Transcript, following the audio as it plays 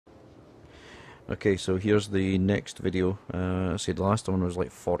Okay, so here's the next video. I said the last one was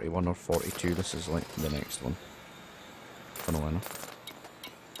like 41 or 42. This is like the next one. Funnily enough.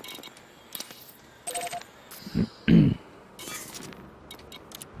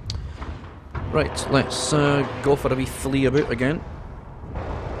 Right, let's go for a wee flea about again.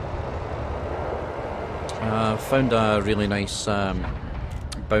 Found a really nice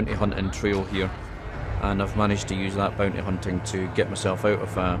bounty hunting trail here, and I've managed to use that bounty hunting to get myself out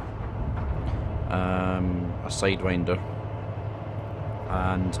of a sidewinder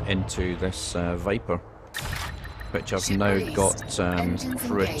and into this Viper, which I've now got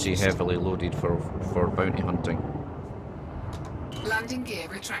pretty heavily loaded for bounty hunting. Landing gear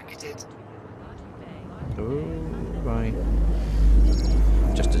retracted. Oh, right.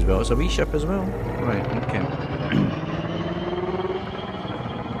 Just as well as a wee ship as well. Right, okay.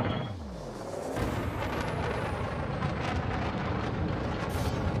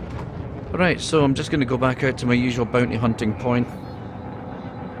 Right, so I'm just going to go back out to my usual bounty hunting point.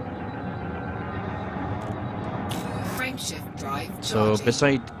 Frameshift drive So charging.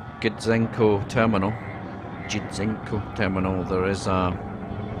 beside Gidzenko Terminal, there is a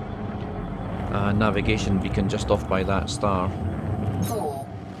navigation beacon just off by that star. 4,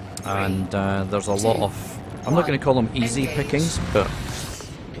 3, And there's a lot of, I'm not going to call them easy pickings, but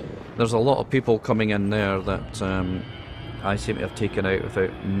there's a lot of people coming in there that I seem to have taken out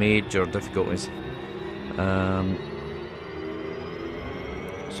without major difficulties.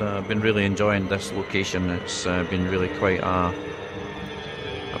 So I've been really enjoying this location. It's been really quite a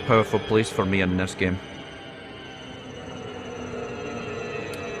powerful place for me in this game.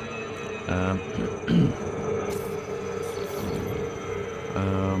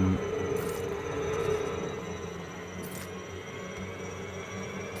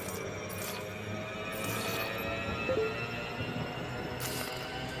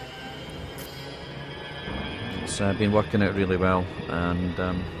 It's been working out really well,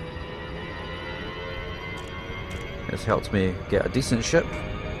 and it's helped me get a decent ship,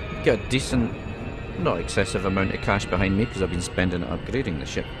 get a decent, not excessive amount of cash behind me because I've been spending it upgrading the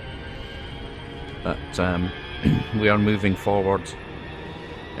ship. But we are moving forward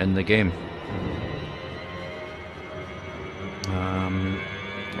in the game.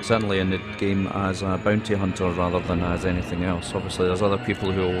 Certainly in the game as a bounty hunter rather than as anything else. Obviously there's other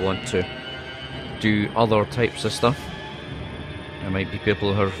people who will want to do other types of stuff. There might be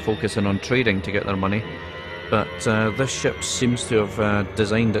people who are focusing on trading to get their money, but this ship seems to have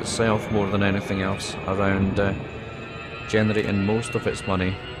designed itself more than anything else around generating most of its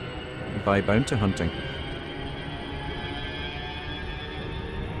money by bounty hunting.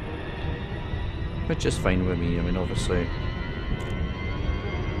 Which is fine with me. I mean, obviously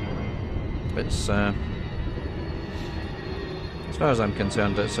it's as far as I'm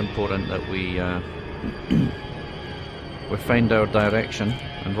concerned, it's important that we we find our direction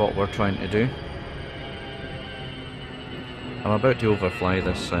and what we're trying to do. I'm about to overfly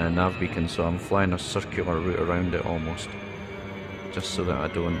this Nav Beacon, so I'm flying a circular route around it almost, just so that I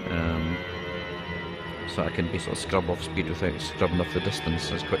don't so I can basically scrub off speed without scrubbing off the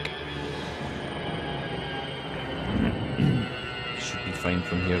distance as quick. Should be fine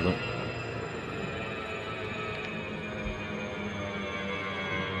from here though.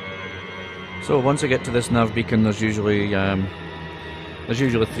 So once I get to this Nav Beacon, there's usually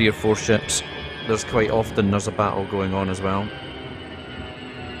 3 or 4 ships. There's quite often there's a battle going on as well,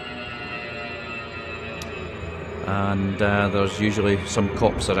 and there's usually some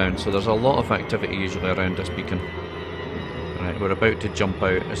cops around. So there's a lot of activity usually around this beacon. Right, we're about to jump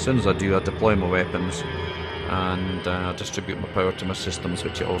out. As soon as I do, I deploy my weapons and distribute my power to my systems,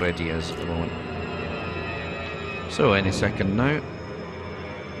 which it already is at the moment. So any second now.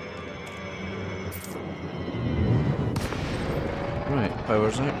 Right,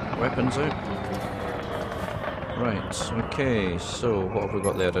 power's out, weapons out. Right, okay, so what have we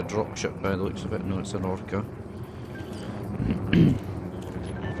got there? A dropship by the looks of it? No, it's an Orca.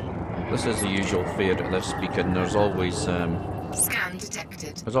 This is the usual fare at this beacon. There's always scan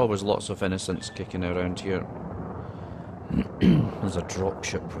detected. there's always lots of innocents kicking around here. There's a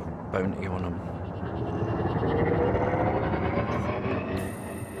dropship with bounty on him.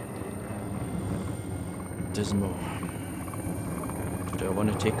 Dismal. Do I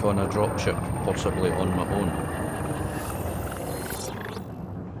want to take on a dropship, possibly on my own?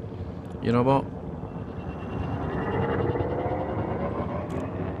 You know what?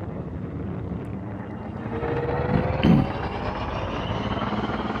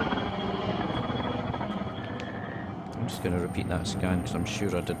 I'm just going to repeat that scan because I'm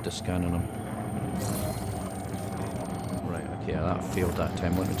sure I did the scan on him. Right, okay. Okay, that failed that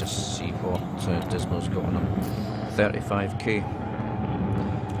time. Let me just see what Dismo's got on him. 35k.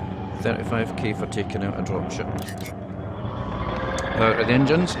 35k for taking out a dropship. Power to the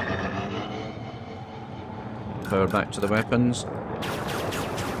engines. Power back to the weapons.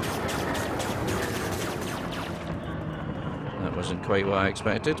 That wasn't quite what I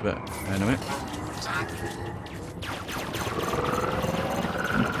expected, but anyway.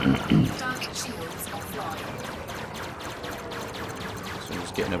 Target shields offline. So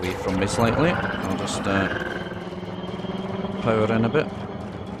he's getting away from me slightly. I'll just power in a bit.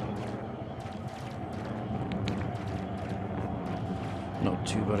 Not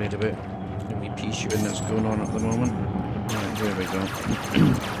too worried about the wee pea shooting that's going on at the moment. Right, here we go.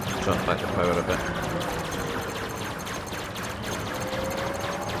 Drop back the power a bit.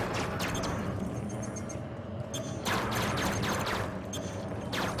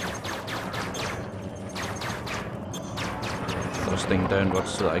 Thrusting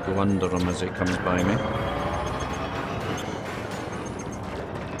downwards so that I go under him as he comes by me.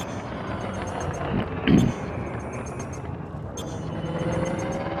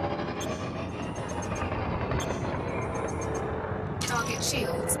 Target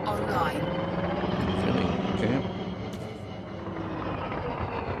shields online. Really? Okay.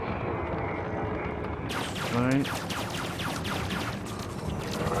 Right.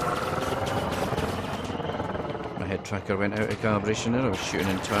 My head tracker went out of calibration there. I was shooting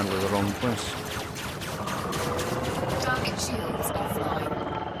entirely the wrong place. Target shields offline.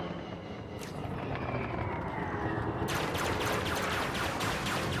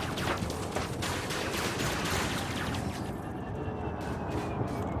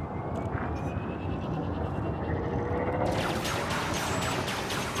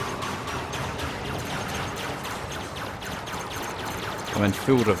 I'm in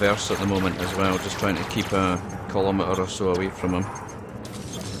full reverse at the moment as well, just trying to keep a kilometre or so away from him.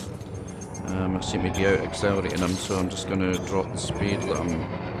 I seem to be out accelerating him, so I'm just going to drop the speed, let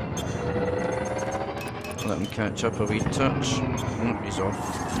him catch up a wee touch. Oh, he's off.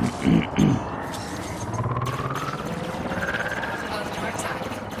 Under attack.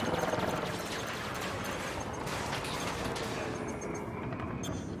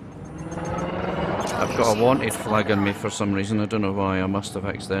 I've got a wanted flag on me for some reason, I don't know why. I must have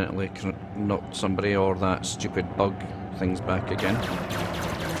accidentally knocked somebody or that stupid bug thing's back again.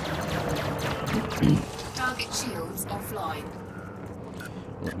 Target shields offline.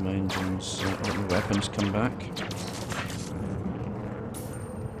 Let my engines, let my weapons come back.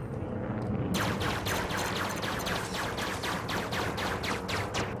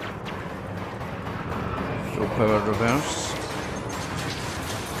 Full power reverse.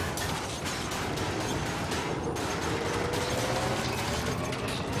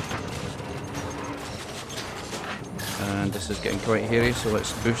 And this is getting quite hairy, so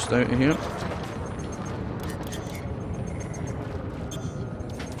let's boost out of here.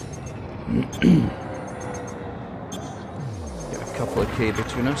 Get a couple of K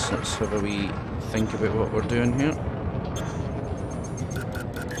between us. Let's have a wee think about what we're doing here.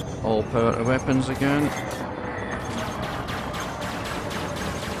 All power to weapons again.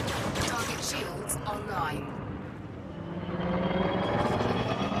 Target shields online.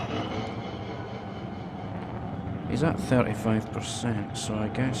 He's at 35%, so I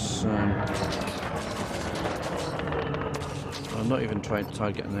guess I'm not even trying to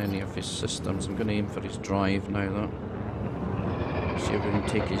target any of his systems. I'm going to aim for his drive now, though. See if we can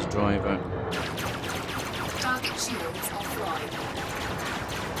take his drive out. Target shields offline.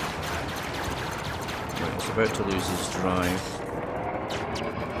 Right, it's about to lose his drive.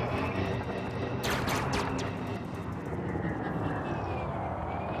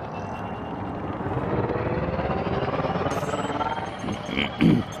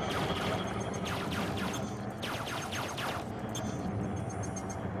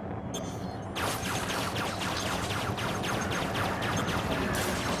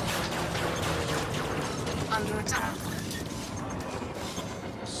 Under attack.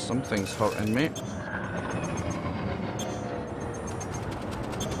 Something's hurting me.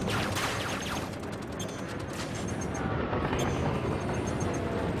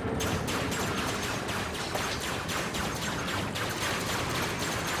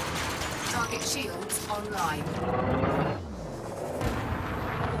 Target shields online.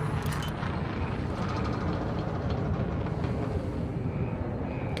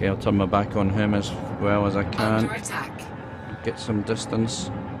 Okay, I'll turn my back on him as well as I can. Under attack. Get some distance.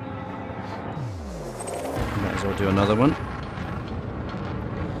 Might as well do another one.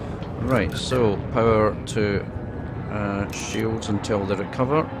 Right, so power to shields until they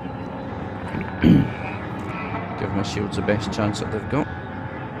recover. Give my shield's the best chance that they've got.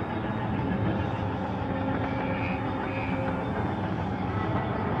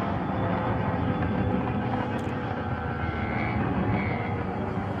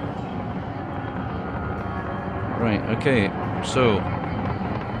 Right, okay, so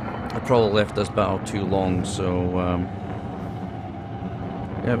I probably left this battle too long, so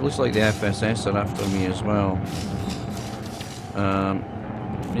yeah, it looks like the FSS are after me as well.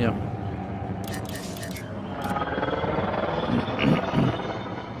 Yeah.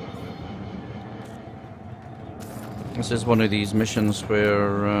 This is one of these missions where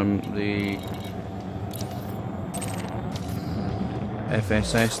the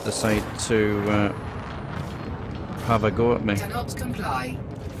FSS decide to have a go at me. Cannot comply.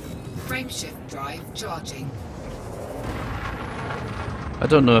 Frameshift drive charging. I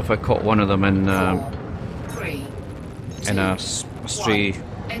don't know if I caught one of them in 4, 3, in a 2, stray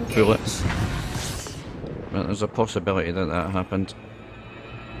 1. bullet. Engage. But there's a possibility that that happened.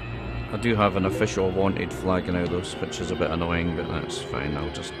 I do have an official wanted flag now though, which is a bit annoying, but that's fine. I'll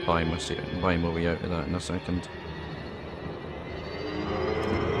just buy my way out of that in a second.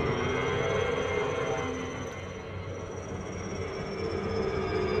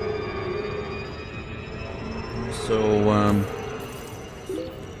 So,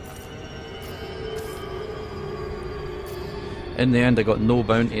 in the end I got no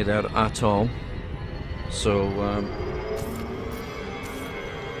bounty there at all. So,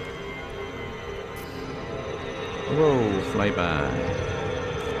 whoa, flyby.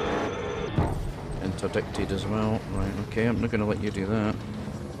 Interdicted as well. Right, okay, I'm not going to let you do that.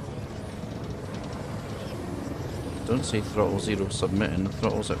 Don't say throttle 0 submitting, the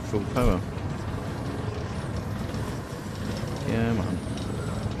throttle's at full power. Yeah, man.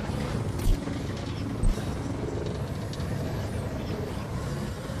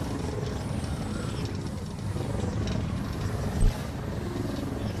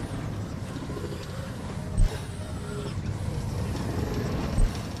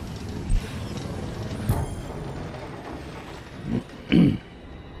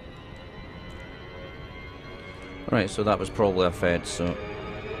 Right, so that was probably a Fed, so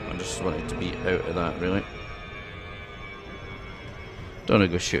I just wanted to be out of that, really. Don't want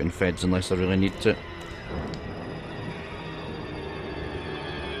to go shooting Feds unless I really need to.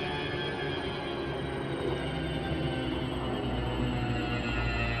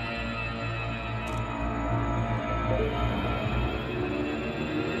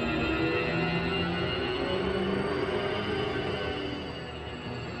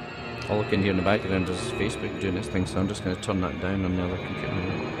 All I can hear in the background is Facebook doing its thing, so I'm just going to turn that down on the other computer.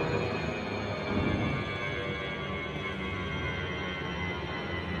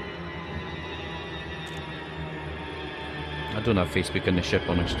 I don't have Facebook in the ship,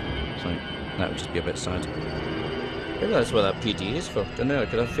 honest. So that would just be a bit sad. Maybe that's what that PD is for. Don't know, I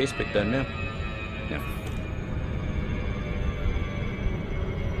could have Facebook down there. Yeah.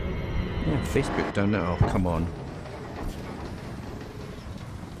 Yeah, Facebook down there. Oh, come on.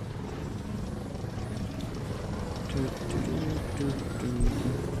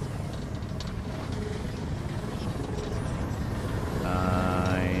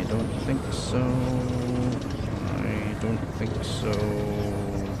 I don't think so. I don't think so.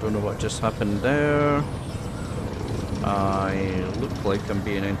 Don't know what just happened there. I look like I'm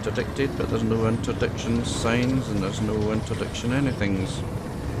being interdicted, but there's no interdiction signs and there's no interdiction anythings.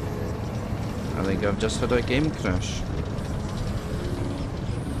 I think I've just had a game crash.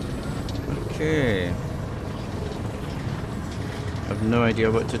 Okay. I've no idea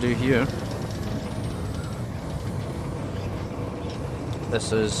what to do here.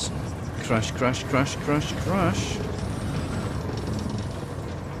 This is crash, crash, crash, crash, crash.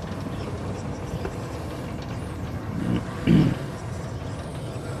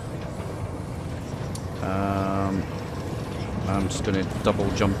 I'm just going to double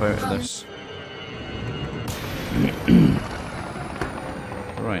jump out of this.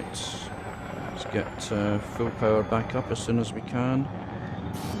 Right. Let's get full power back up as soon as we can.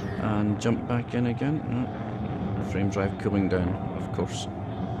 And jump back in again. No. Frame drive cooling down, of course.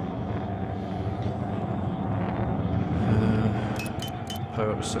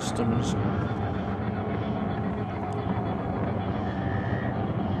 Power systems.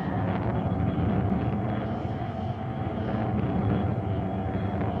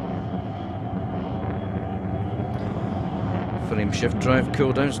 Frame shift drive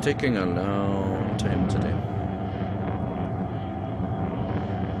cooldown's taking a long time today.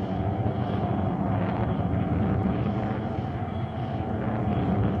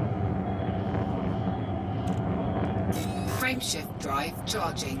 Frameshift drive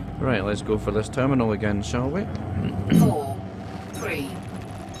charging. Right, let's go for this terminal again, shall we? 4, 3,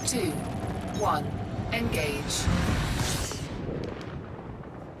 2, 1. Engage.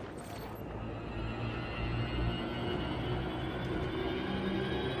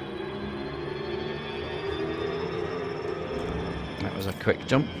 That was a quick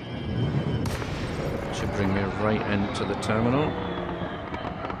jump. Should bring me right into the terminal.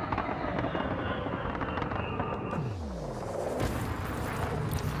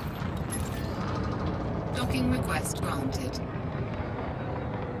 Docking request granted.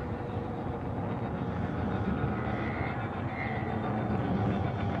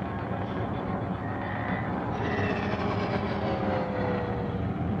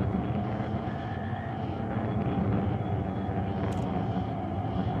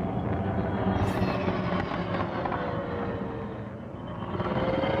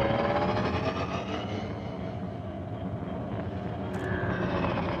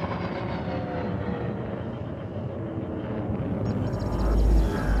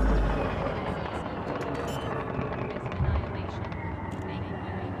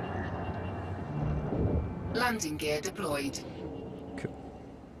 Landing gear deployed. Cool.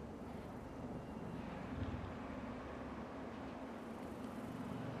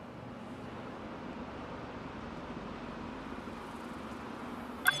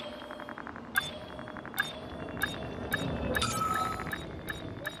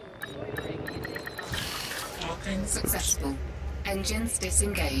 Successful. Engines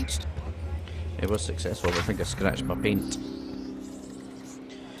disengaged. It was successful. I think I scratched my paint.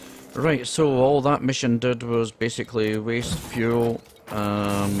 Right, so all that mission did was basically waste fuel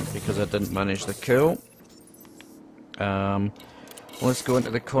because I didn't manage the kill. Let's go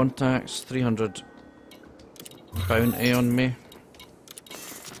into the contacts. 300 bounty on me.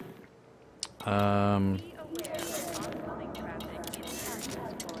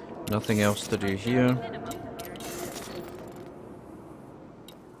 Nothing else to do here.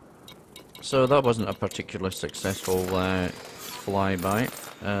 So that wasn't a particularly successful flyby.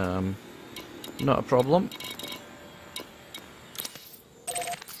 Not a problem.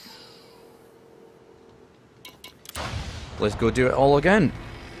 Let's go do it all again.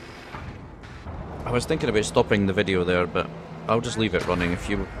 I was thinking about stopping the video there, but I'll just leave it running. If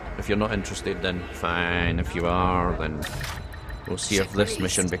you're not interested, then fine. If you are, then we'll see if this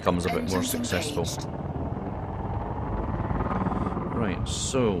mission becomes a bit more successful. Right,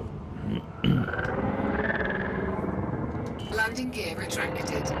 so Landing gear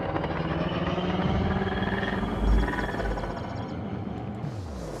retracted.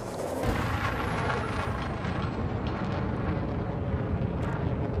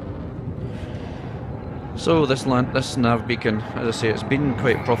 So this nav beacon, as I say, it's been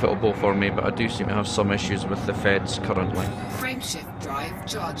quite profitable for me, but I do seem to have some issues with the feds currently. Frameshift drive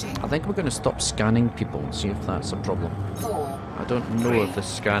charging. I think we're going to stop scanning people and see if that's a problem. 4. I don't know if the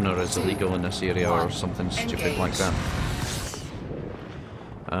scanner is illegal in this area or something stupid like that.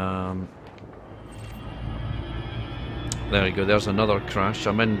 There we go, there's another crash.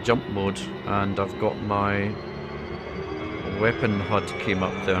 I'm in jump mode and I've got my weapon HUD came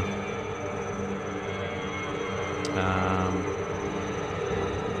up there.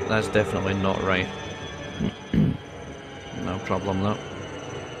 That's definitely not right. No problem though.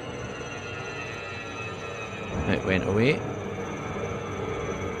 It went away.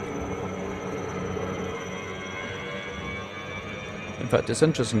 In fact, it's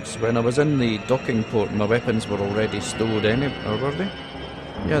interesting because when I was in the docking port, my weapons were already stowed or were they?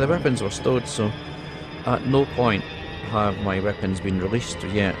 Yeah, the weapons were stowed, so at no point have my weapons been released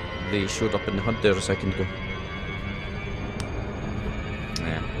yet. They showed up in the HUD there a second ago.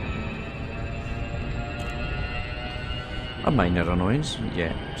 Yeah. A minor annoyance,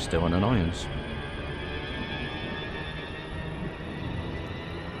 yeah, still an annoyance.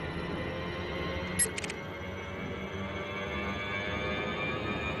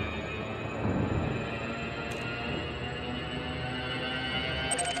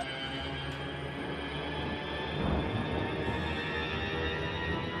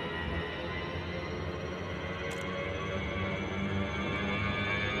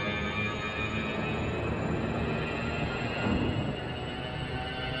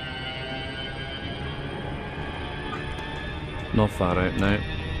 Not far out now.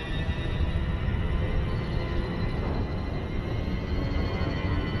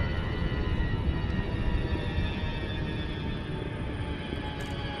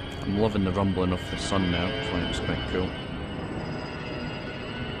 I'm loving the rumbling of the sun now, so it's quite cool.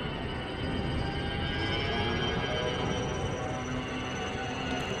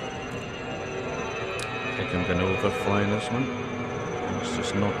 I think I'm going to overfly this one. Let's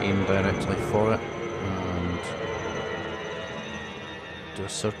just not aim directly for it. And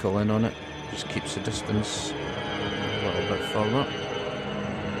circle in on it. Just keeps the distance a little bit further.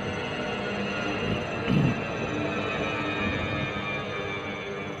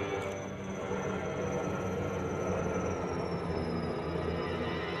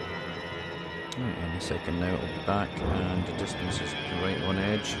 Right, any second now it'll be back, and the distance is right on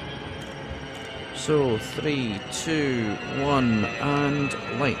edge. So 3, 2, 1, and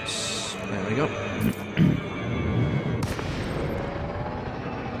lights. There we go.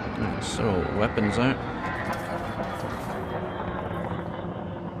 Right, so weapons out.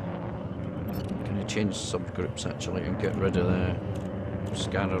 Can I change subgroups actually and get rid of the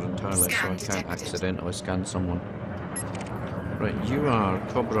scanner entirely so I can't accidentally scan someone? Right, you are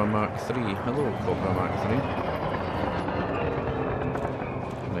Cobra Mark 3. Hello, Cobra Mark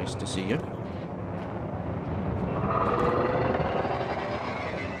 3. Nice to see you.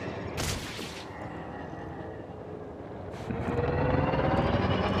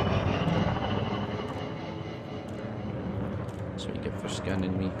 That's what you get for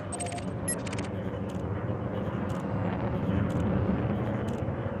scanning me.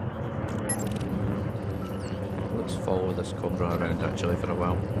 Let's follow this Cobra around actually for a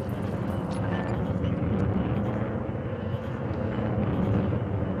while.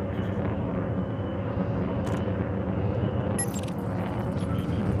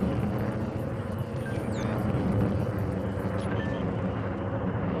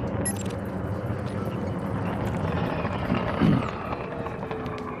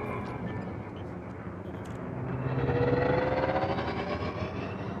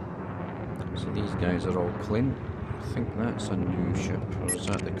 So these guys are all clean. I think that's a new ship, or is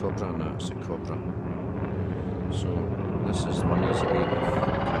that the Cobra? No, it's a Cobra. So this is one easy way to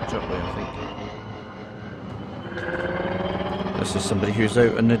catch up with, I think. This is somebody who's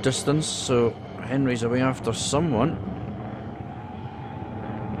out in the distance, so Henry's away after someone.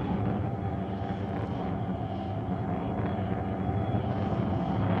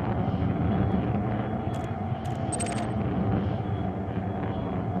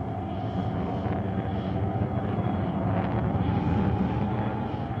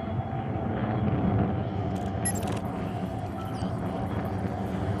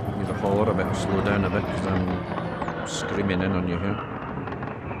 Holler a bit or slow down a bit because I'm screaming in on you here.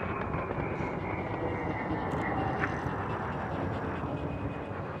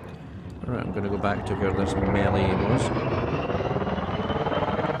 Alright, I'm going to go back to where this melee was.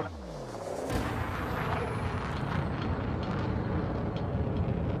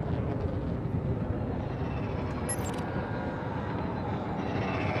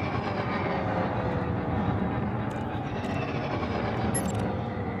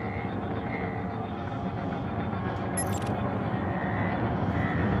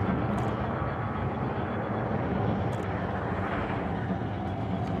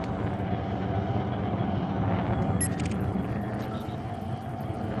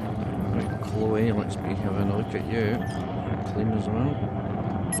 Chloe, let's be having a look at you. Clean as well.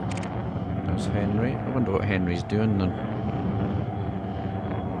 There's Henry. I wonder what Henry's doing then.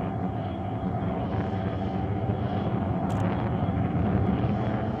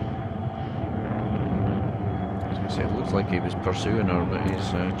 As I say, it looks like he was pursuing her, but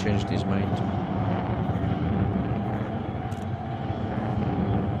he's changed his mind.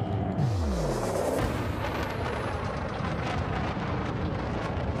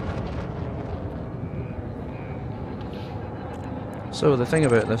 So the thing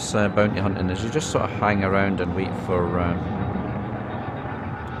about this bounty hunting is you just sort of hang around and wait for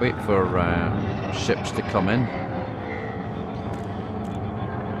ships to come in.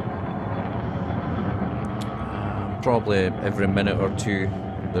 Probably every minute or two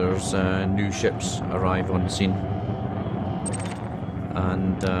there's new ships arrive on scene,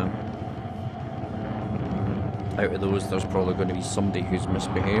 and out of those there's probably going to be somebody who's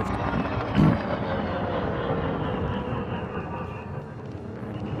misbehaved.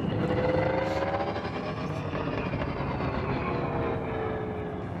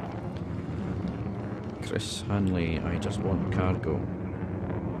 Chris Hanley, I just want cargo.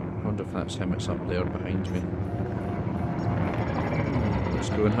 I wonder if that's him, it's up there behind me. Let's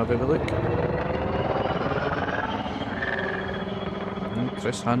go and have a look.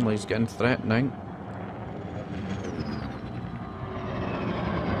 Chris Hanley's getting threatening.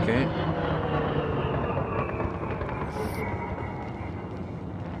 Okay.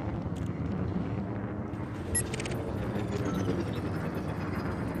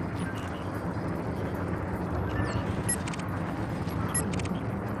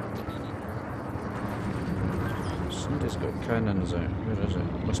 Somebody's got cannons out. Where is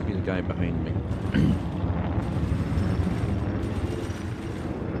it? Must be the guy behind me.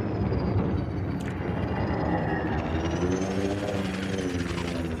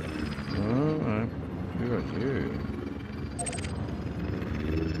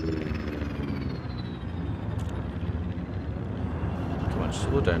 on,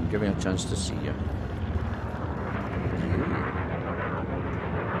 slow down, give me a chance to see you.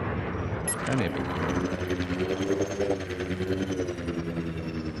 Can it be?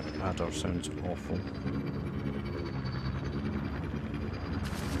 Adder sounds awful.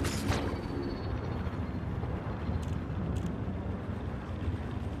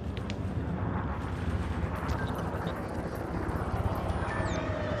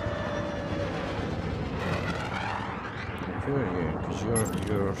 Who are you? Because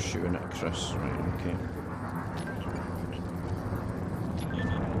you're shooting at Chris, right? Okay.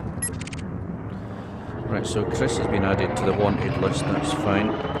 Right, so Chris has been added to the wanted list. That's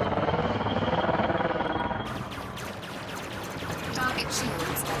fine. Target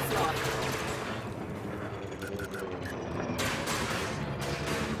shields offline.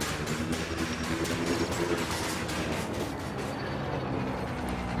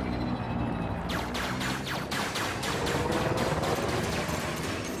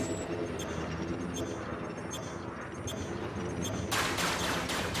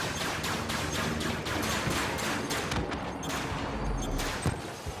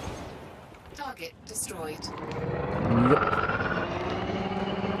 Target destroyed. Yep.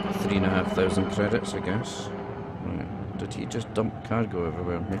 3,500 credits, I guess. Right. Did he just dump cargo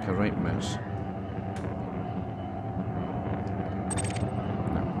everywhere and make a right mess?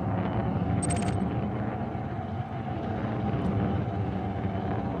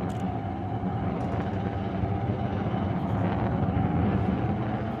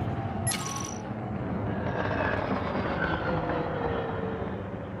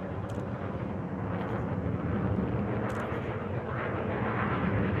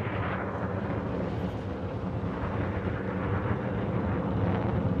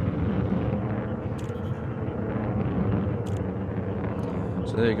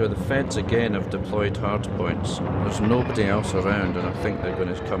 So there you go, the feds again have deployed hard points. There's nobody else around and I think they're going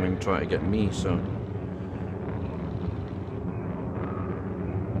to come and try to get me, so...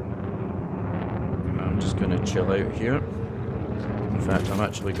 I'm just going to chill out here. In fact, I'm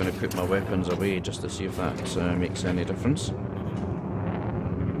actually going to put my weapons away just to see if that makes any difference. There's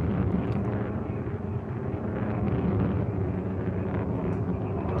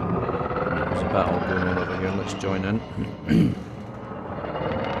a battle going on over here, let's join in.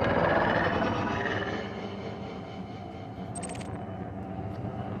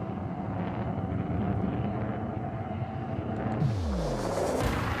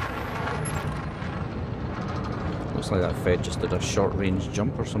 Looks like that Fed just did a short range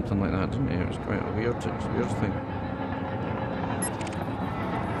jump or something like that, didn't he? It was quite a weird thing.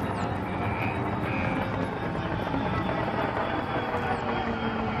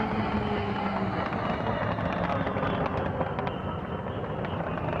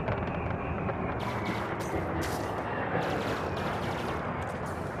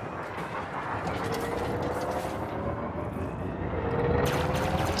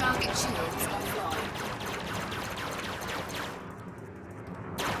 Target shields offline.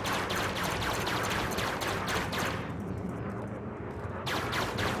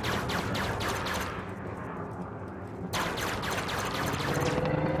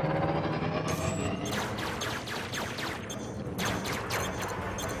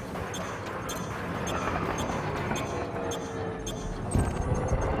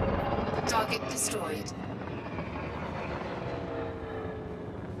 Target destroyed.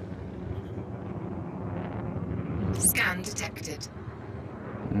 Scan detected.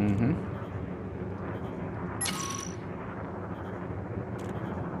 Mm-hmm.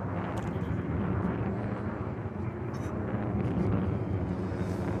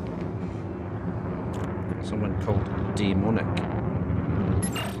 Someone called Demonic.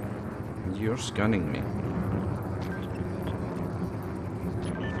 You're scanning me.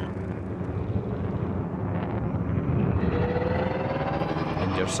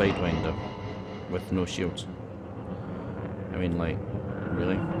 And you're Sidewinder with no shields. I mean, like,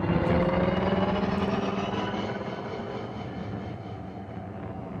 really? Okay.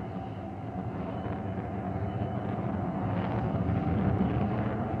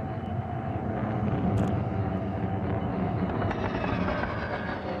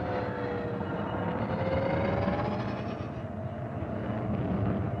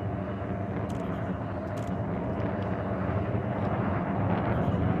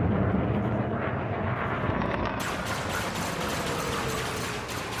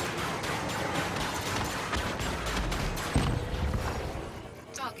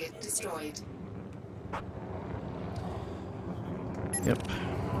 Target destroyed. Yep.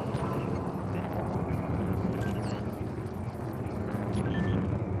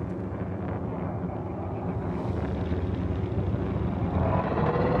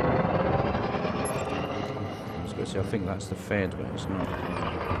 See, I think that's the Fed, but it's not.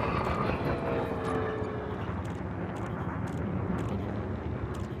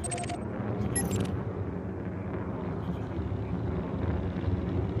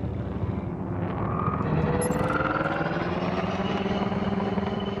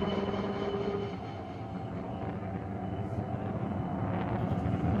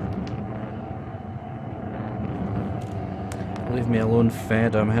 Leave me alone,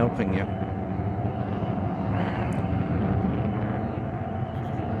 Fed, I'm helping you.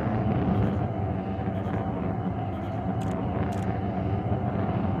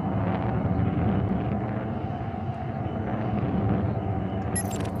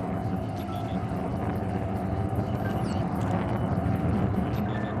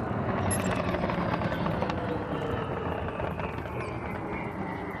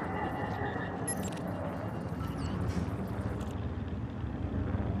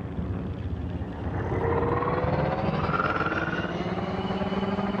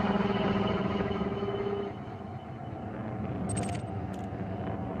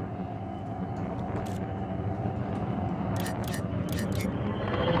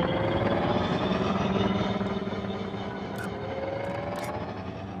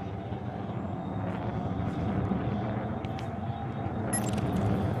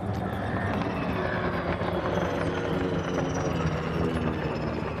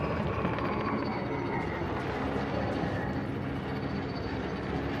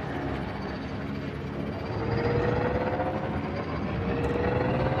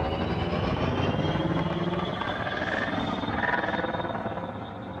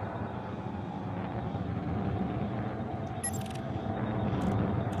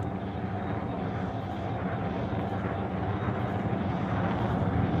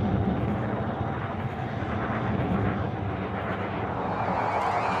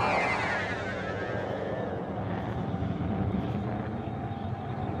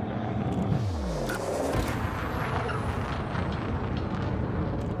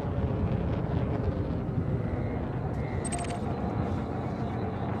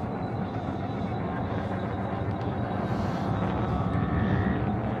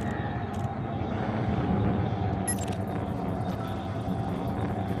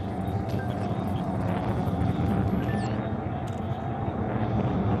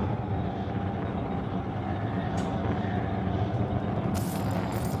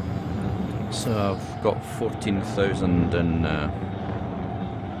 So I've got 14,000 in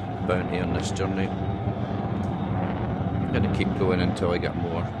bounty on this journey. I'm gonna keep going until I get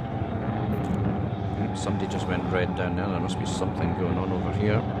more. Somebody just went red down there, there must be something going on over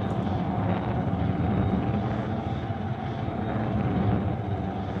here.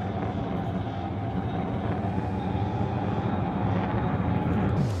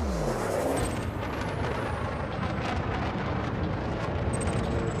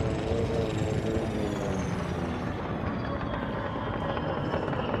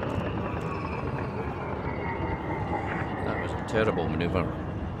 Terrible maneuver.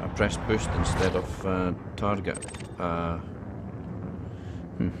 I pressed boost instead of target.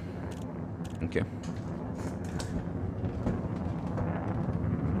 Okay.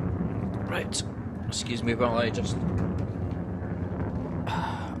 Right. Excuse me while I just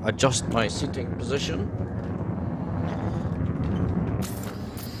adjust my seating position.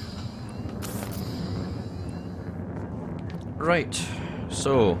 Right.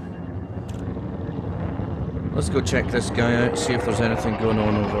 So let's go check this guy out, see if there's anything going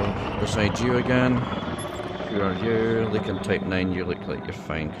on over beside you again. Who are you? Lincoln Type 9, you look like you're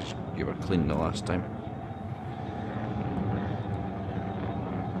fine because you were clean the last time.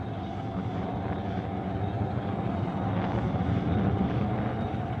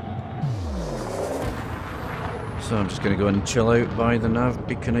 So I'm just going to go and chill out by the Nav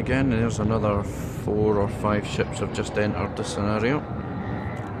Beacon again. There's another 4 or 5 ships have just entered the scenario.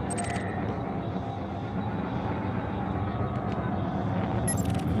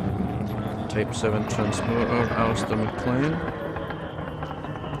 Type 7 transporter, Alistair McLean.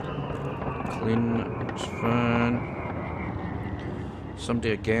 Clean, it's fine.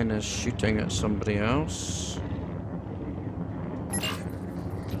 Somebody again is shooting at somebody else.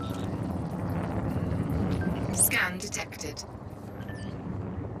 Scan detected.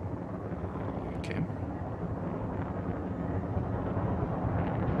 Okay.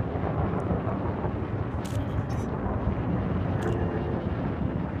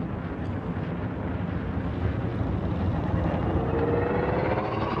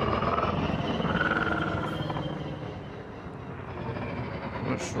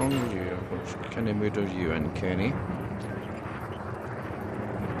 What's wrong with you? What kind of mood are you in, Kenny?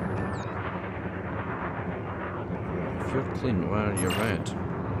 If you're clean, why are you red?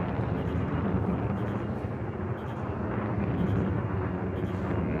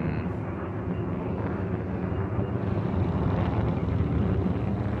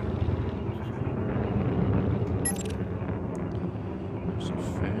 So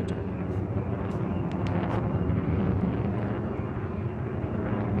fed.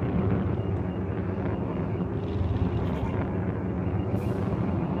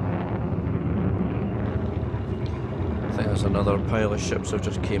 I think there's another pile of ships that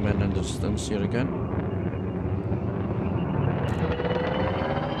just came in the distance here again.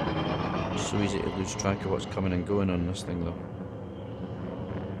 It's so easy to lose track of what's coming and going on this thing though.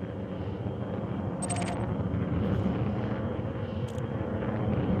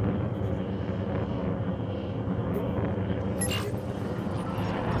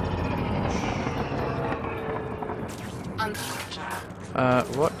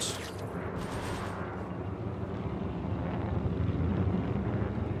 What?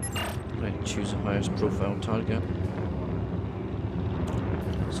 Right, choose the highest profile target.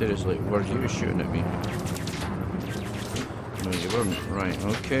 Seriously, were you shooting at me? No, you weren't. Right,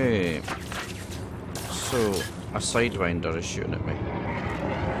 okay. So, a Sidewinder is shooting at me.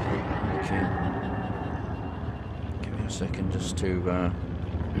 Okay. Give me a second just to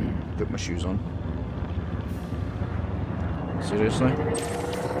put my shoes on. Seriously?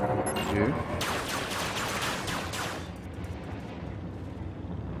 You?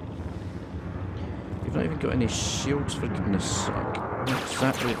 You've not even got any shields, for goodness sake. What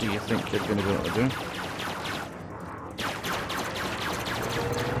exactly do you think you're going to be able to do?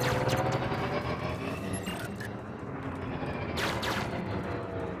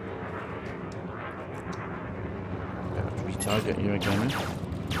 Better retarget you again, eh?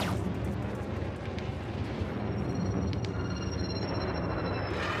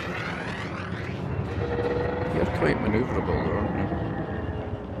 You're quite manoeuvrable though, aren't you?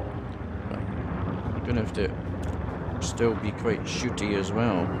 Right. You're going to have to still be quite shooty as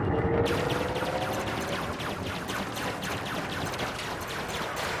well.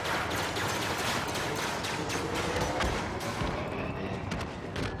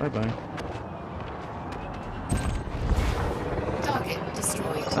 Bye-bye. Target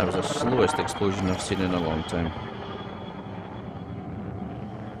destroyed. That was the slowest explosion I've seen in a long time.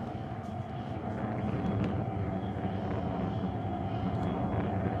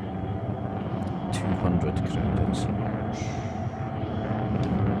 Credits.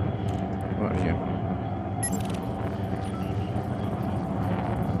 What are you?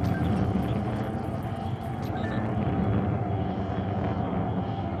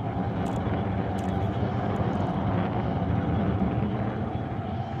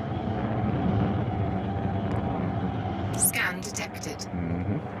 Scan detected.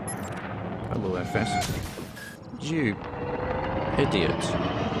 Hello, FS. You idiot.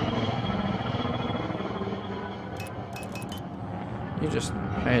 You just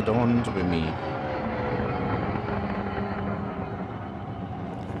head on with me.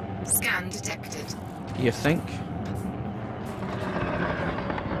 Scan detected. You think?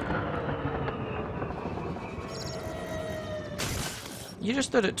 You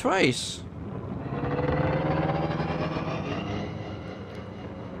just did it twice.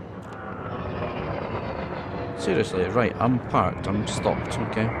 Seriously, right, I'm parked, I'm stopped,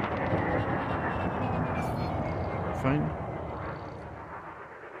 okay? Fine.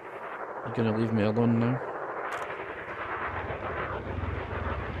 You gonna leave me alone now?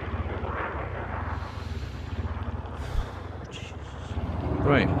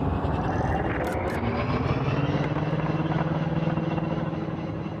 Right.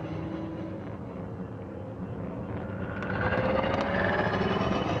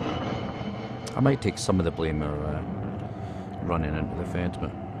 I might take some of the blame for running into the fence,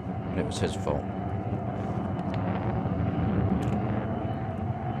 but it was his fault.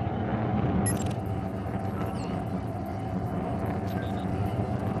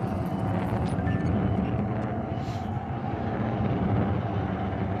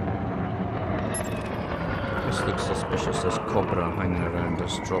 This looks suspicious, this cobra hanging around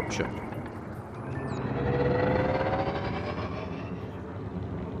this dropship.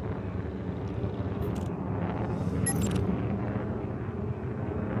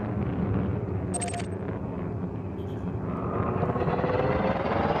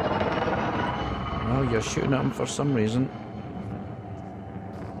 Well, you're shooting at him for some reason.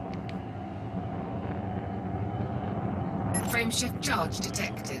 Frameshift charge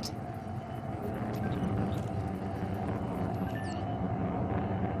detected.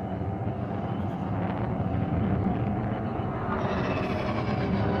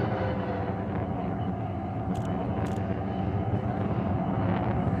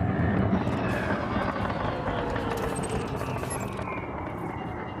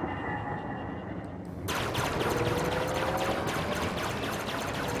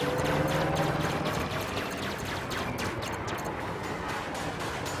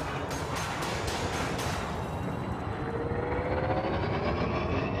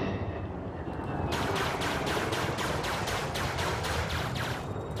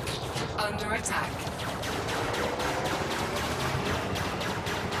 Under attack.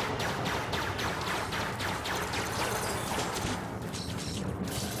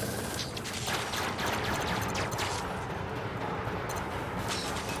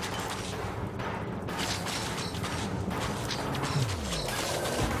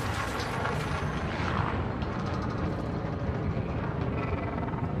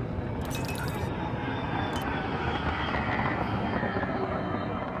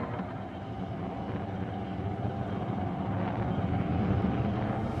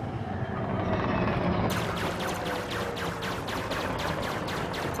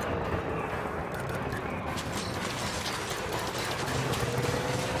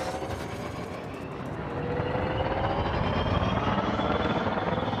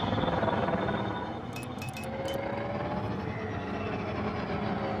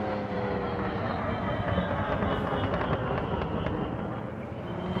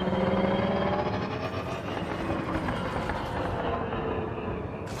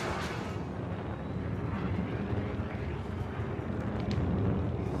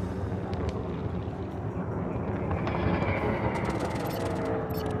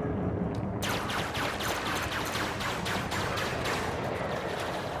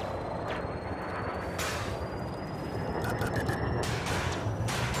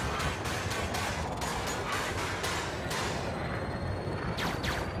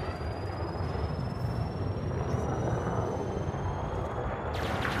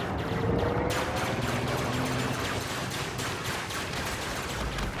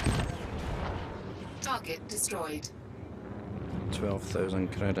 Target destroyed.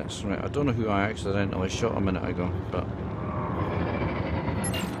 12,000 credits. Right, I don't know who I accidentally shot a minute ago, but...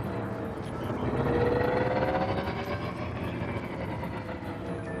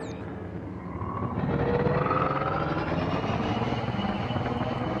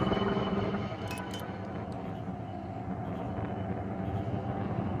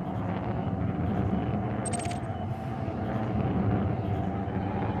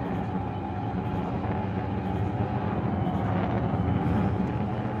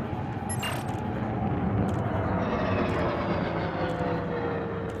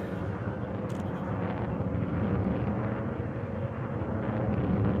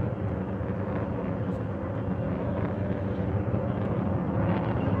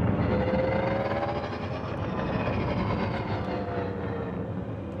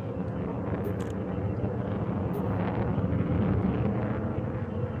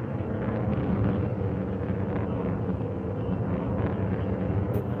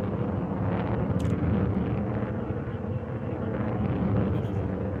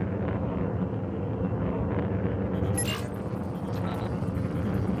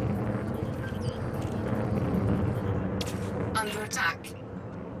 Under attack.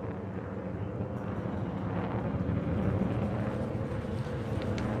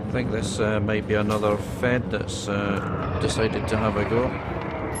 I think this might be another Fed that's decided to have a go.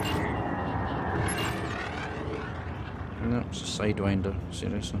 No, it's a Sidewinder,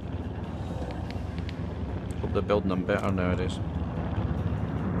 seriously. Hope they're building them better nowadays.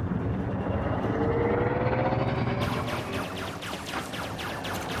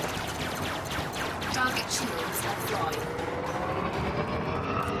 Target shields offline.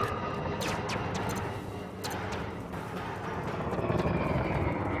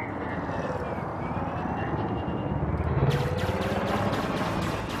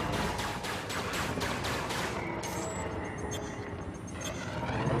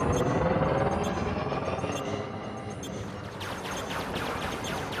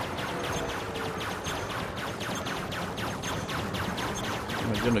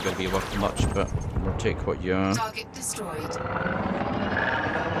 You're not going to be worth much, but we'll take what you are. Target destroyed.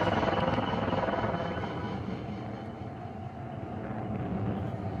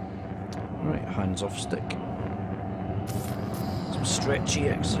 Right, hands off stick. Some stretchy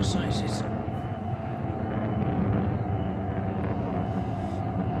exercises.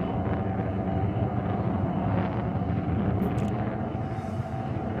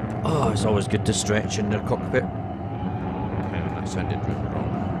 Oh, it's always good to stretch in the cockpit. That sounded really wrong.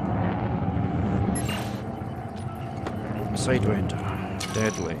 Sidewinder.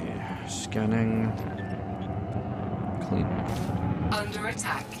 Deadly. Scanning. Clean. Under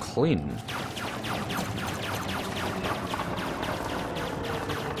attack. Clean.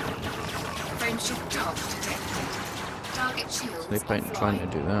 Frameshift charge detected. Target shields No point in trying to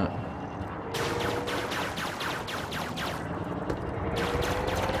do that.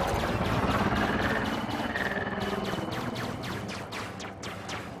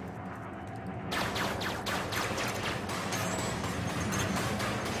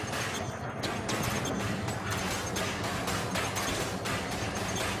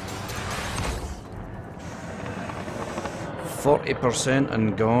 40%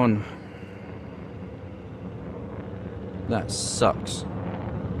 and gone. That sucks.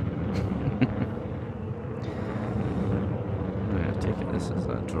 I take it this is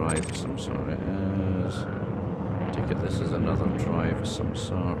a drive of some sort. It is. Take it this is another drive of some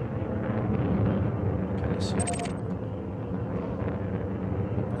sort. Can you see it? It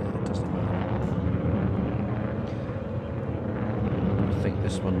doesn't matter. I think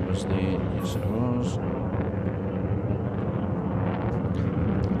this one was the. Yes, it was.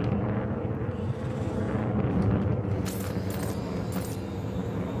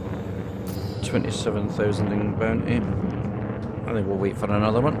 $27,000 in bounty. I think we'll wait for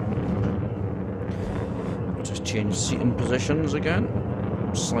another one. We'll just change seating positions again.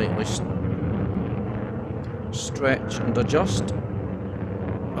 Slightly stretch and adjust.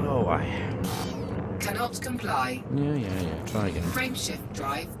 Oh, aye. Cannot comply. Yeah. Try again. Frameshift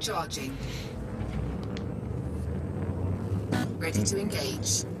drive charging. Ready to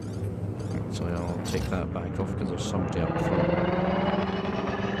engage. Actually, I'll take that back off because there's somebody up front.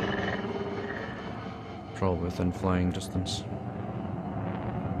 Probably within flying distance.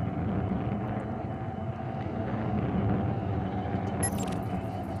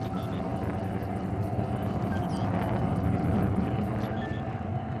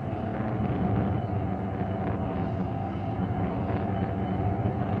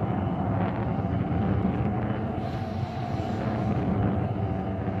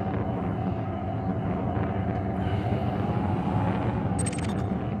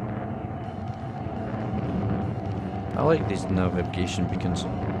 I like these navigation beacons.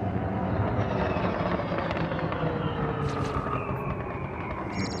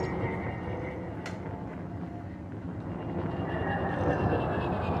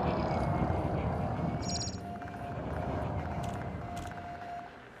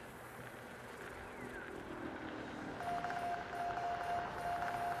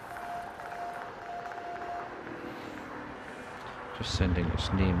 Just sending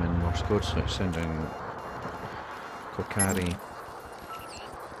its name in Morse code, so it's sending Kokari.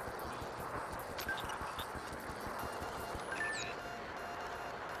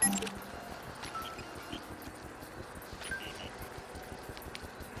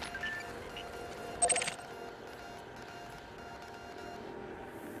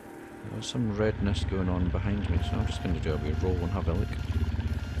 There's some redness going on behind me, so I'm just going to do a wee roll and have a look.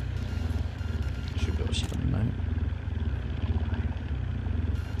 Should be able to see them now.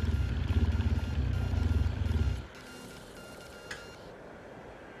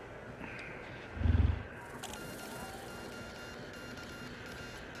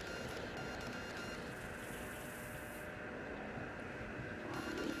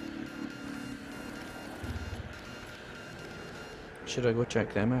 Should I go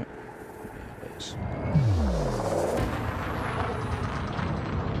check them out? Yeah, let's.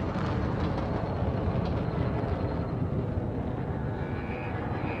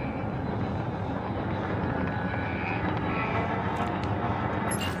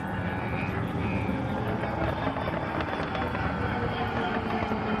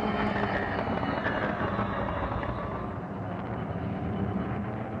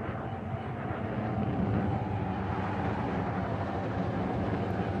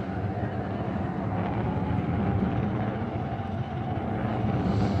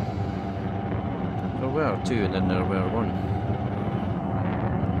 There were two and then there were one.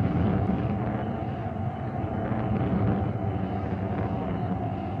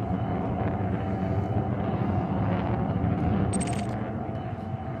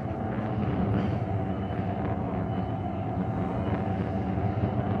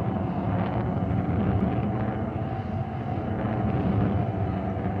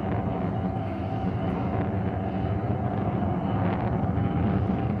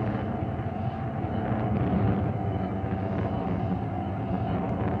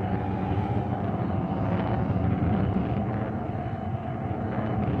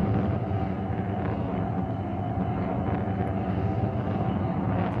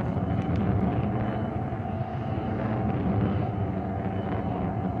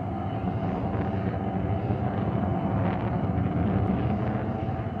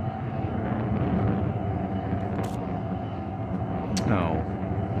 No.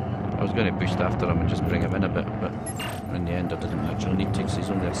 I was going to boost after him and just bring him in a bit, but in the end I didn't actually need to because he's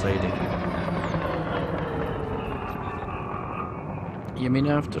only a siding. You mean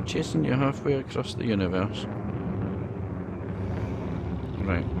after chasing you halfway across the universe?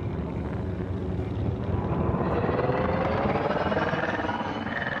 Right.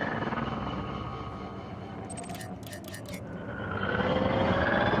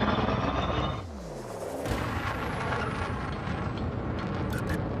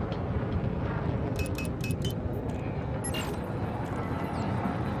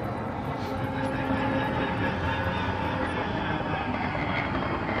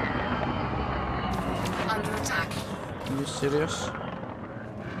 you serious?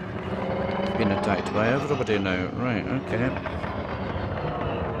 Being attacked by everybody now. Right, okay.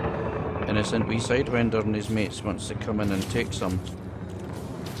 Innocent wee Sidewinder and his mates wants to come in and take some.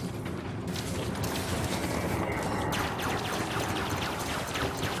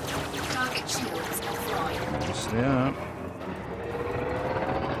 Target shields offline. Yes, they are.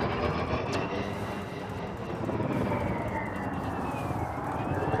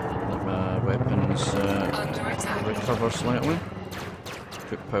 Let my weapons Under attack. recover slightly.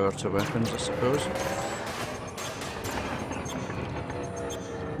 Put power to weapons, I suppose.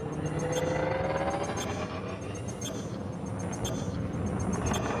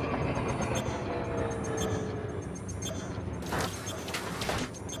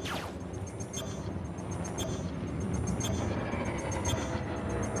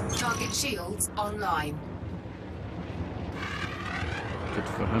 Target shields online. Good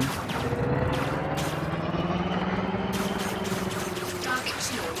for him. Target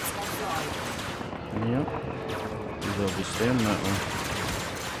shields offline. Yep. They'll be staying that way.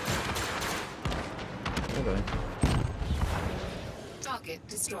 Alright. Target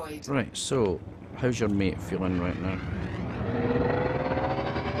destroyed. Right, so how's your mate feeling right now?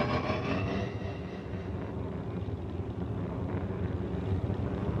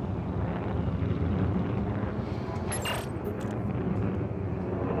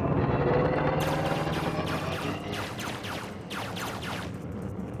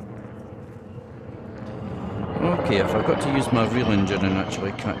 Okay, if I've got to use my real engine and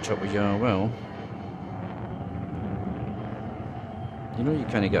actually catch up with you, I will. You know you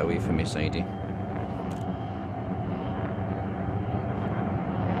can't get away from me, Sidey.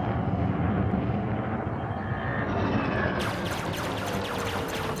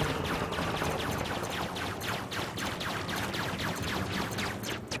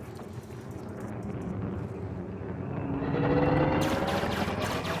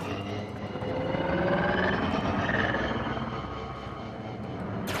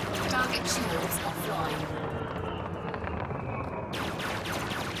 Target shields offline.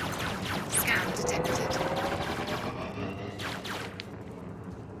 Scan detected.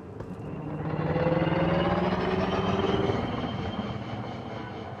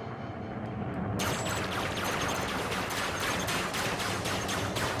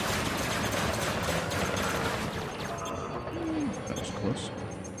 That was close.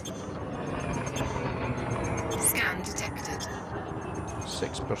 Scan detected.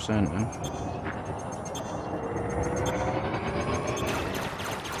 6% now.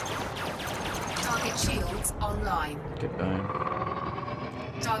 Target shields online. Goodbye.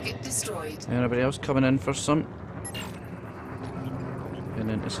 Target destroyed. Anybody else coming in for some?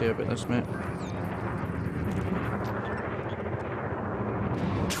 Anything to say about this, mate?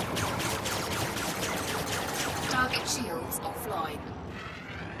 Target shields offline.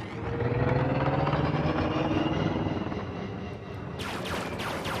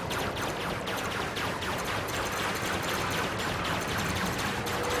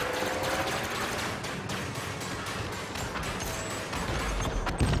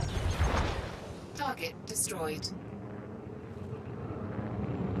 Target destroyed.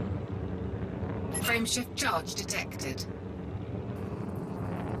 Frameshift charge detected.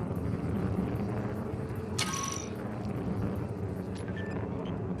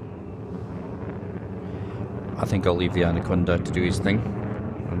 I think I'll leave the Anaconda to do his thing.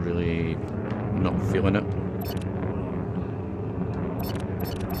 I'm really not feeling it.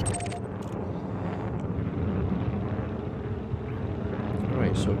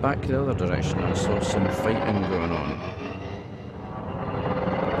 Right, so back the other direction, I saw some fighting going on.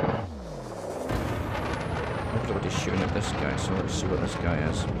 Everybody's shooting at this guy, so let's see what this guy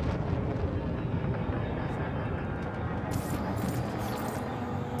is.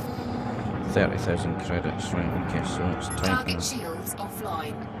 $30,000 credits, right, okay, so it's time. Target shields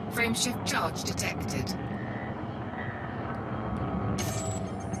offline. Frameshift charge detected.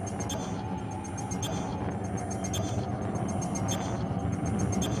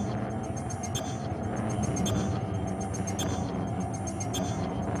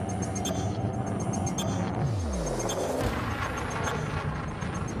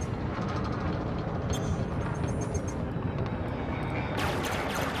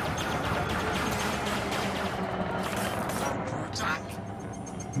 Attack.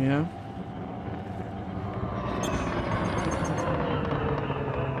 Yeah.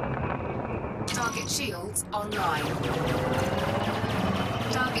 Target shields online.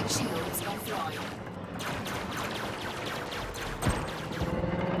 Target shields offline.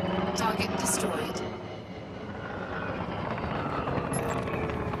 Target destroyed.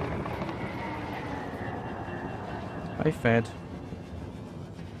 Hi, Fed.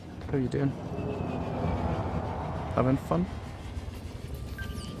 How you doing? Having fun?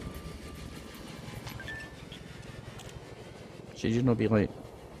 Should you not be like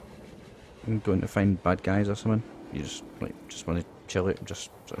going to find bad guys or something? You just want to chill out,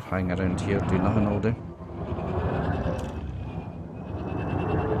 just sort of hang around here, do nothing all day.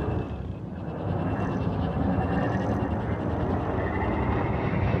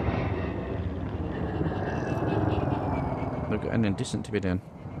 They've got anything decent to be doing.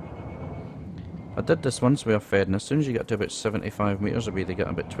 I did this once with a Fed, and as soon as you get to about 75 metres away, they get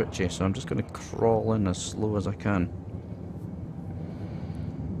a bit twitchy, so I'm just going to crawl in as slow as I can.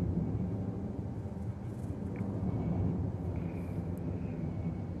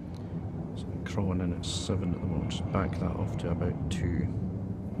 So I'm crawling in at 7 at the moment, just back that off to about 2.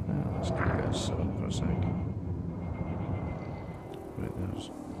 Let's leave it at 7 for a sec. Right, there's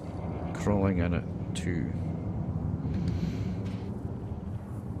crawling in at 2.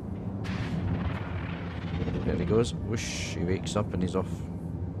 There he goes. Whoosh, he wakes up and he's off.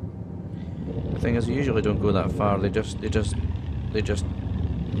 The thing is, you usually don't go that far. They just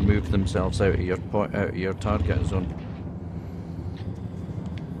move themselves out of your target zone.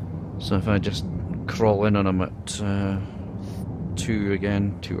 So if I just crawl in on them at 2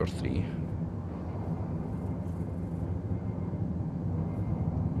 again, 2 or 3.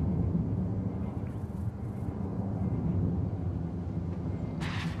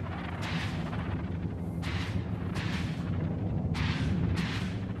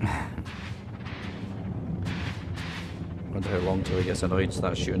 Wonder how long till he gets annoyed and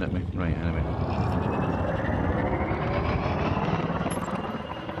starts shooting at me. Right, anyway.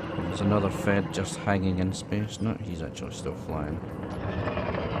 There's another Fed just hanging in space. No, he's actually still flying.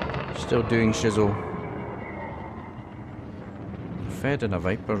 Still doing shizzle. Fed and a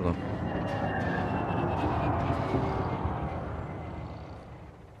Viper though.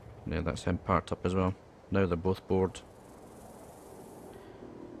 Yeah, that's him parked up as well. Now they're both bored.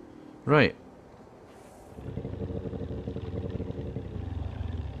 Right.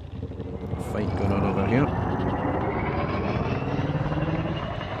 Fight going on over here.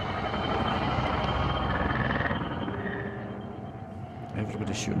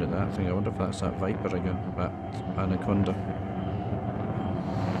 Everybody's shooting at that thing. I wonder if that's that Viper again, that Anaconda.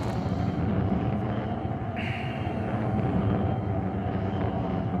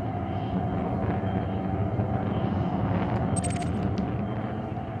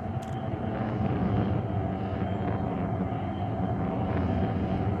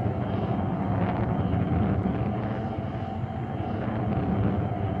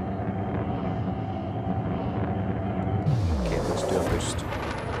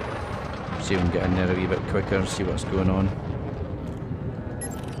 See if we can get in there a wee bit quicker, see what's going on.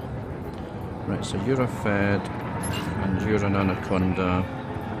 Right, so you're a Fed, and you're an Anaconda,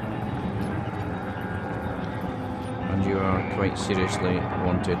 and you are quite seriously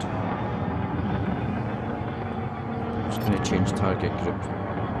wanted. I'm just going to change target group.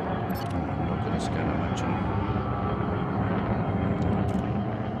 I'm not going to scan him actually.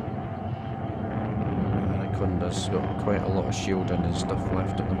 Anaconda's got quite a lot of shielding and stuff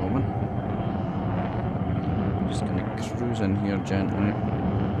left at the moment. Just going to cruise in here gently.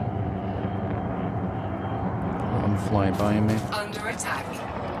 Let him fly by me. Under attack.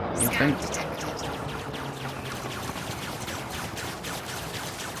 You Scan think? detected.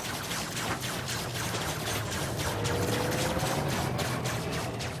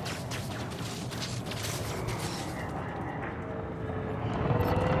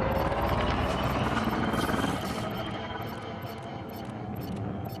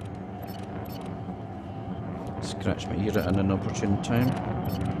 Scratch my ear at an inopportune time.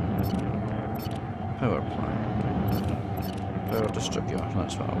 Power plant. Power distributor,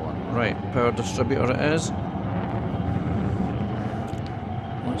 that's what I want. Right, power distributor it is.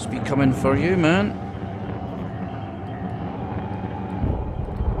 Let's be coming for you, man.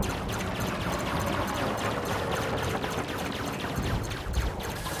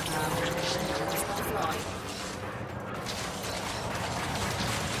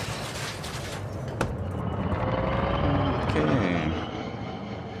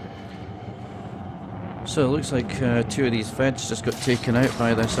 So it looks like 2 of these Feds just got taken out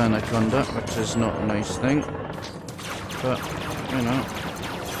by this Anaconda, which is not a nice thing, but, you know.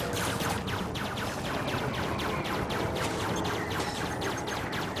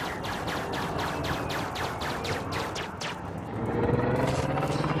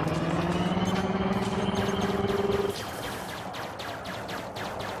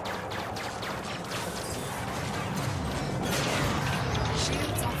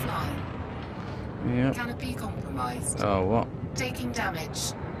 Shields offline. Yep. Cannon Canopy compromised. Oh, what? Taking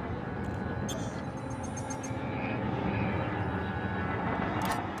damage.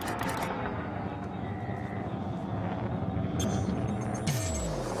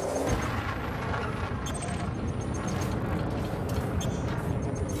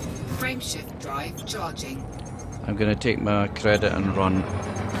 Frameshift drive charging. I'm gonna take my credit and run.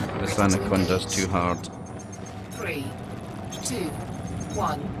 This Ready to anaconda's engage. too hard. 3, 2,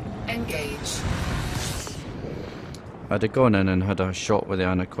 1. Engage. I'd have gone in and had a shot with the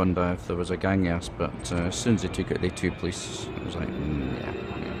anaconda if there was a gang ass, but as soon as they took it, they two police. I was like, yeah.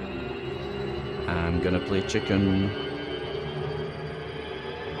 I'm gonna play chicken.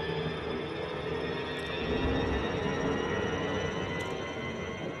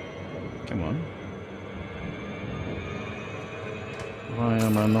 Come on. Why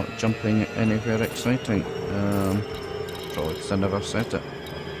am I not jumping anywhere exciting? Probably because I never set it.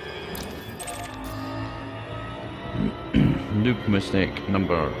 Noob mistake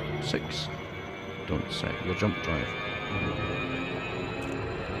number 6. Don't set your jump drive.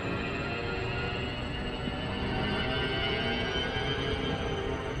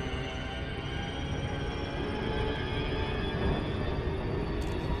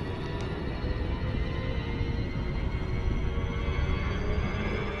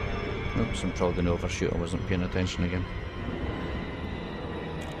 Oops, I'm probably going to overshoot. I wasn't paying attention again.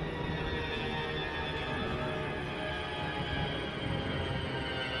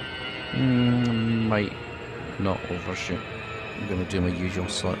 Might not overshoot. I'm going to do my usual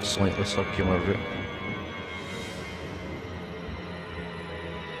slightly circular route.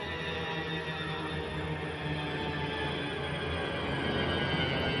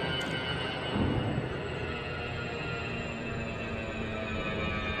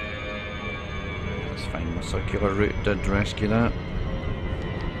 That's fine, my circular route did rescue that.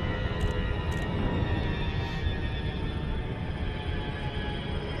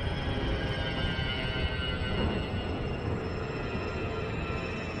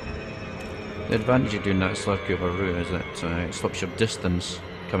 The advantage of doing that circular route is that it stops your distance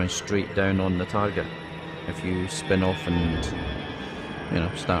coming straight down on the target. If you spin off and, you know,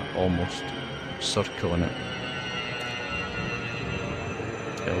 start almost circling it,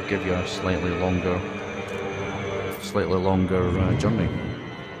 it'll give you a slightly longer journey.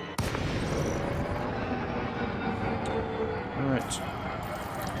 Alright.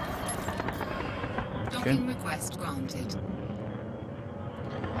 Okay. Docking request granted.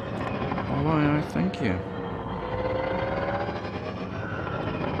 Why, thank you.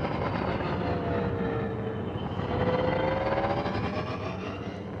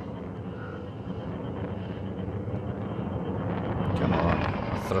 Come on,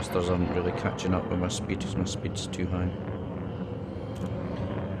 my thrusters aren't really catching up with my speed. My speed's too high.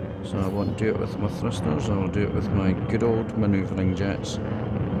 So I won't do it with my thrusters, I'll do it with my good old manoeuvring jets.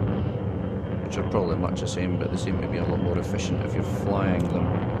 Which are probably much the same, but they seem to be a lot more efficient if you're flying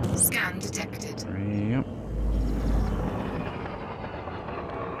them. Scan detected. Yep.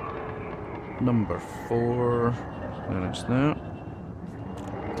 Number 4. There it's there.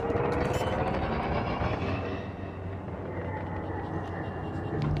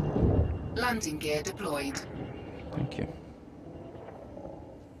 Landing gear deployed. Thank you.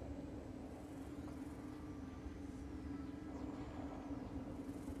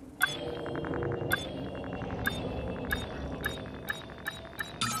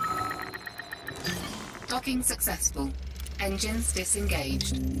 Docking successful. Engines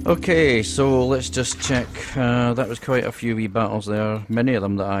disengaged. Okay, so let's just check. That was quite a few wee battles there. Many of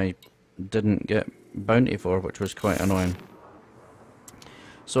them that I didn't get bounty for, which was quite annoying.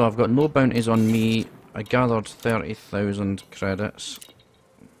 So I've got no bounties on me. I gathered 30,000 credits,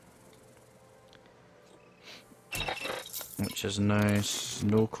 which is nice.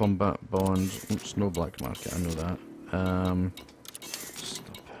 No combat bonds. Oops, no black market, I know that.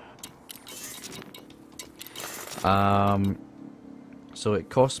 So it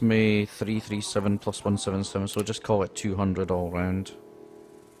cost me 337 plus 177, so just call it 200 all round.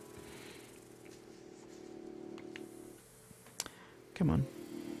 Come on.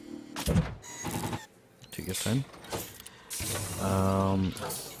 Take your time.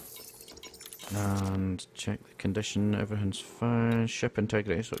 And check the condition, everything's fine. Ship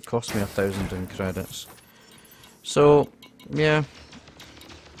integrity, so it cost me 1,000 in credits. So, yeah.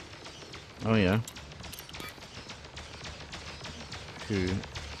 Oh yeah.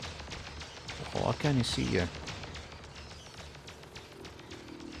 Oh, I can't see you.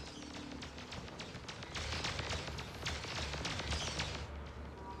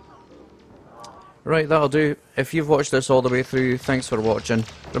 Right, that'll do. If you've watched this all the way through, thanks for watching.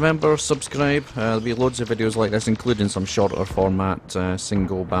 Remember, subscribe. There'll be loads of videos like this, including some shorter format,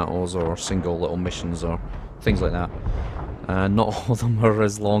 single battles or single little missions or things like that. Not all of them are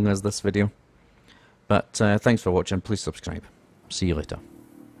as long as this video. But thanks for watching. Please subscribe. See you later.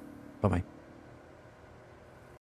 Bye-bye.